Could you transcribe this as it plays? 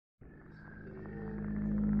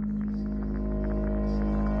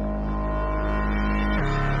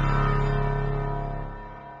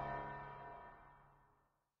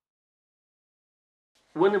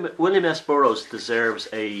William S. Burroughs deserves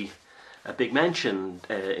a big mention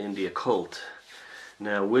in the occult.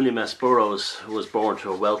 Now, William S. Burroughs was born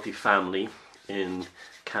to a wealthy family in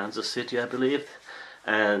Kansas City, I believe,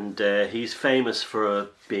 and he's famous for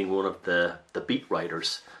being one of the beat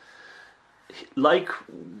writers. Like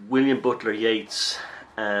William Butler Yeats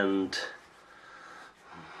and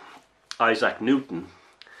Isaac Newton,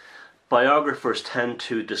 biographers tend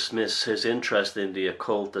to dismiss his interest in the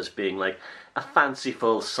occult as being like a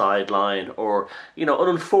fanciful sideline or, an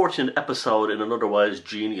unfortunate episode in an otherwise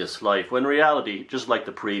genius life, when in reality, just like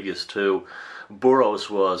the previous two, Burroughs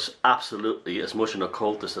was absolutely as much an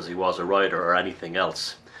occultist as he was a writer or anything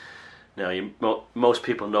else. Now, most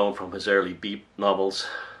people know him from his early beat novels,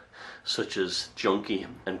 such as Junkie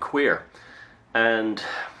and Queer. And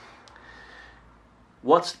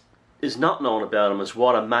what is not known about him is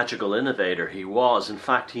what a magical innovator he was. In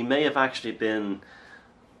fact, he may have actually been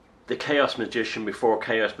the chaos magician before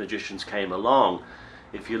chaos magicians came along.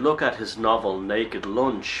 If you look at his novel Naked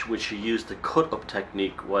Lunch, which he used the cut-up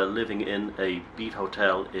technique while living in a beat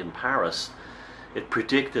hotel in Paris, it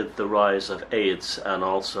predicted the rise of AIDS and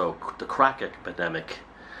also the crack epidemic.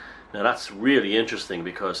 Now that's really interesting,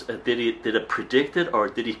 because did it predict it, or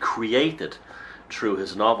did he create it through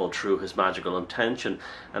his novel, through his magical intention?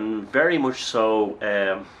 And very much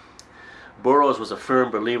so, Burroughs was a firm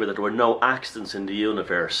believer that there were no accidents in the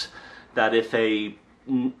universe, that if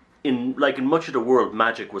in much of the world,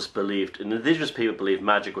 magic was believed, and indigenous people believed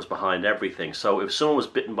magic was behind everything. So if someone was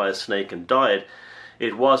bitten by a snake and died,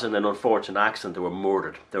 it wasn't an unfortunate accident, they were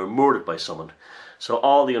murdered. They were murdered by someone. So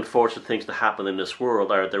all the unfortunate things that happen in this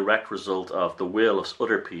world are a direct result of the will of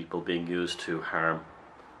other people being used to harm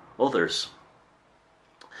others.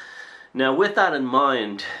 Now, with that in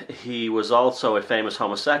mind, he was also a famous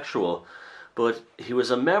homosexual, but he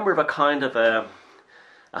was a member of a kind of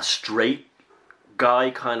a straight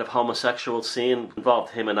guy kind of homosexual scene.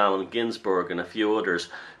 Involved him and Allen Ginsberg and a few others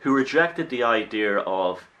who rejected the idea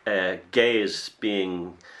of gays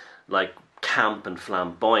being like camp and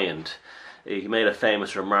flamboyant. He made a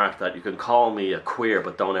famous remark that you can call me a queer,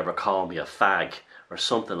 but don't ever call me a fag, or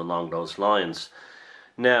something along those lines.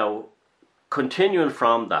 Now, continuing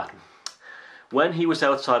from that, when he was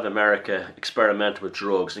outside America experimenting with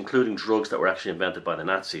drugs, including drugs that were actually invented by the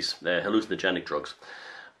Nazis, hallucinogenic drugs,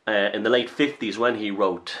 in the late 50s, when he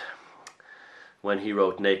wrote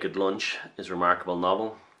Naked Lunch, his remarkable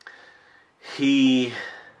novel, he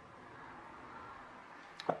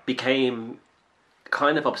became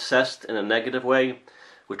kind of obsessed in a negative way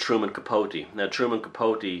with Truman Capote. Now, Truman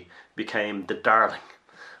Capote became the darling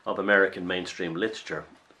of American mainstream literature.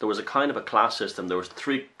 There was a kind of a class system. There was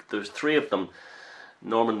three of them: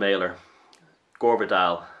 Norman Mailer, Gore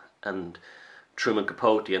Vidal, and Truman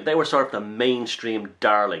Capote, and they were sort of the mainstream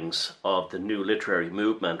darlings of the new literary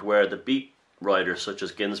movement, where the beat writers such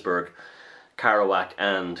as Ginsberg, Kerouac,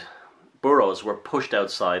 and Burroughs were pushed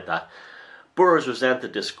outside that. Burroughs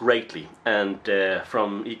resented this greatly, and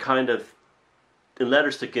he kind of, in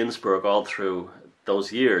letters to Ginsberg all through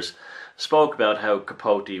those years, spoke about how Truman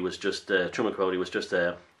Capote was just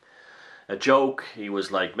a joke. He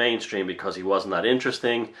was like mainstream because he wasn't that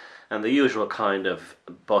interesting, and the usual kind of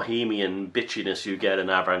bohemian bitchiness you get in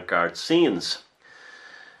avant-garde scenes.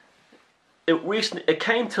 It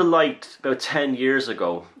came to light about 10 years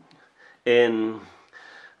ago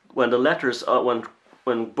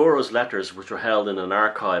when Burroughs' letters, which were held in an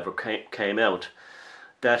archive, came out,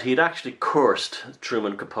 that he'd actually cursed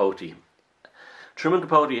Truman Capote. Truman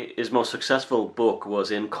Capote, his most successful book was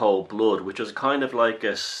In Cold Blood, which was kind of like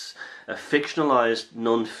a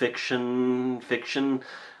fictionalized fiction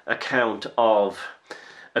account of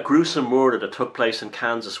a gruesome murder that took place in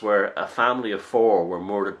Kansas, where a family of 4 were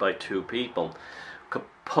murdered by 2 people.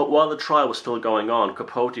 While the trial was still going on,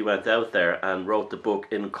 Capote went out there and wrote the book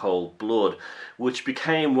In Cold Blood, which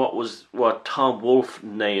became what Tom Wolfe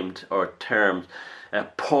named or termed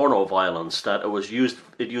porno violence. That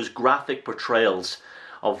it used graphic portrayals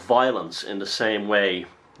of violence in the same way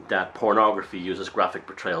that pornography uses graphic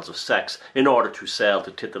portrayals of sex in order to sell,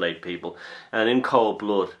 to titillate people. And In Cold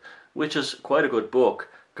Blood, which is quite a good book,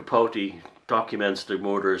 Capote documents the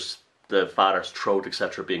murders, the father's throat,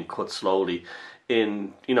 etc., being cut slowly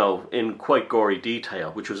in quite gory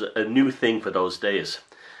detail, which was a new thing for those days,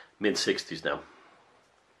 mid-60s now.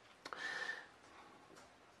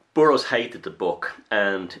 Burroughs hated the book,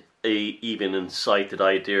 and he even incited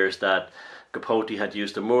ideas that Capote had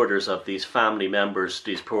used the murders of these family members,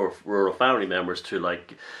 these poor rural family members, to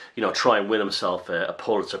try and win himself a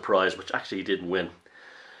Pulitzer Prize, which actually he didn't win.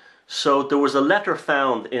 So there was a letter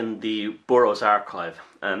found in the Burroughs archive,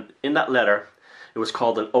 and in that letter It was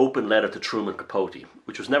called An Open Letter to Truman Capote,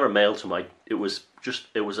 which was never mailed to me. It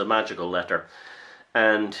was a magical letter.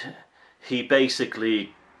 And he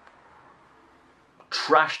basically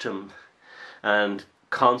trashed him and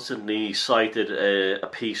constantly cited a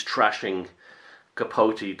piece trashing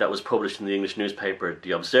Capote that was published in the English newspaper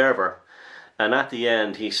The Observer. And at the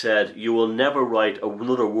end he said, "You will never write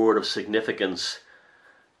another word of significance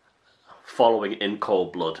following In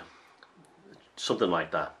Cold Blood." Something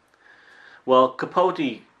like that. Well,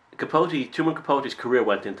 Truman Capote's career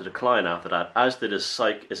went into decline after that, as did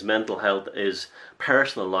his mental health, his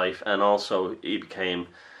personal life, and also he became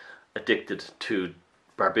addicted to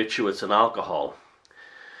barbiturates and alcohol.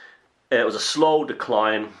 It was a slow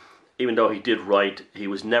decline. Even though he did write, he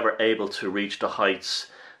was never able to reach the heights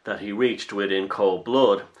that he reached with In Cold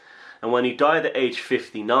Blood. And when he died at age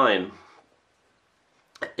 59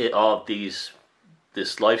 of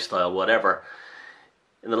this lifestyle, whatever,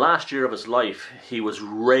 in the last year of his life, he was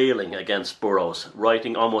railing against Burroughs,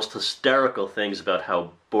 writing almost hysterical things about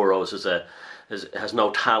how Burroughs has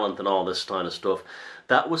no talent and all this kind of stuff.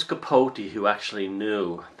 That was Capote who actually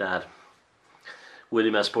knew that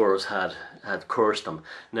William S. Burroughs had cursed him.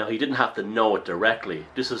 Now, he didn't have to know it directly.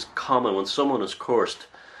 This is common. When someone is cursed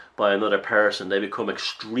by another person, they become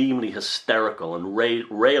extremely hysterical and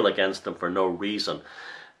rail against them for no reason.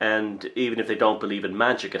 And even if they don't believe in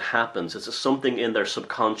magic, it happens. It's something in their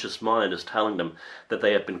subconscious mind is telling them that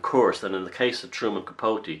they have been cursed. And in the case of Truman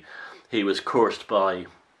Capote, he was cursed by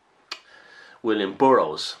William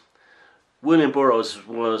Burroughs. William Burroughs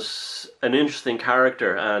was an interesting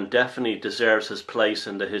character and definitely deserves his place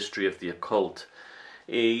in the history of the occult.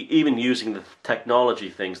 Even using the technology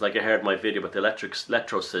things, like I heard in my video about the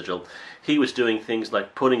electro sigil, he was doing things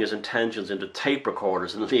like putting his intentions into tape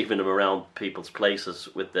recorders and leaving them around people's places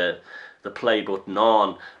with the play button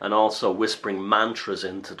on, and also whispering mantras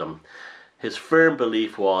into them. His firm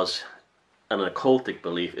belief was, and an occultic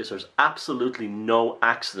belief, is there's absolutely no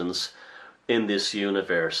accidents in this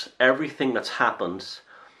universe. Everything that's happens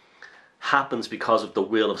because of the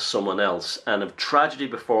will of someone else, and if tragedy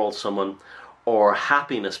befalls someone or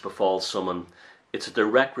happiness befalls someone, it's a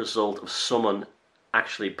direct result of someone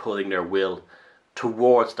actually putting their will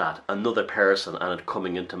towards that another person and it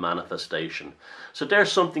coming into manifestation. So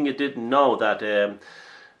there's something you didn't know, that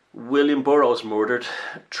William Burroughs murdered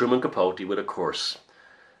Truman Capote with a curse.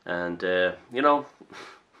 And you know,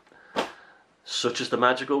 such is the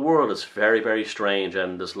magical world. It's very, very strange,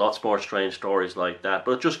 and there's lots more strange stories like that.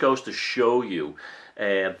 But it just goes to show you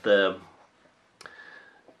the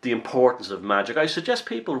importance of magic. I suggest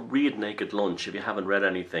people read Naked Lunch if you haven't read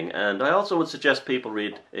anything, and I also would suggest people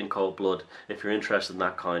read In Cold Blood if you're interested in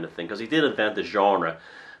that kind of thing, because he did invent a genre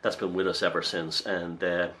that's been with us ever since. And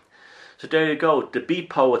so there you go, the beat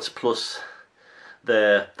poets plus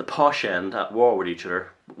the posh end at war with each other.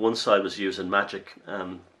 One side was using magic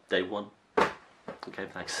and they won. Okay,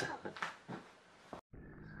 thanks.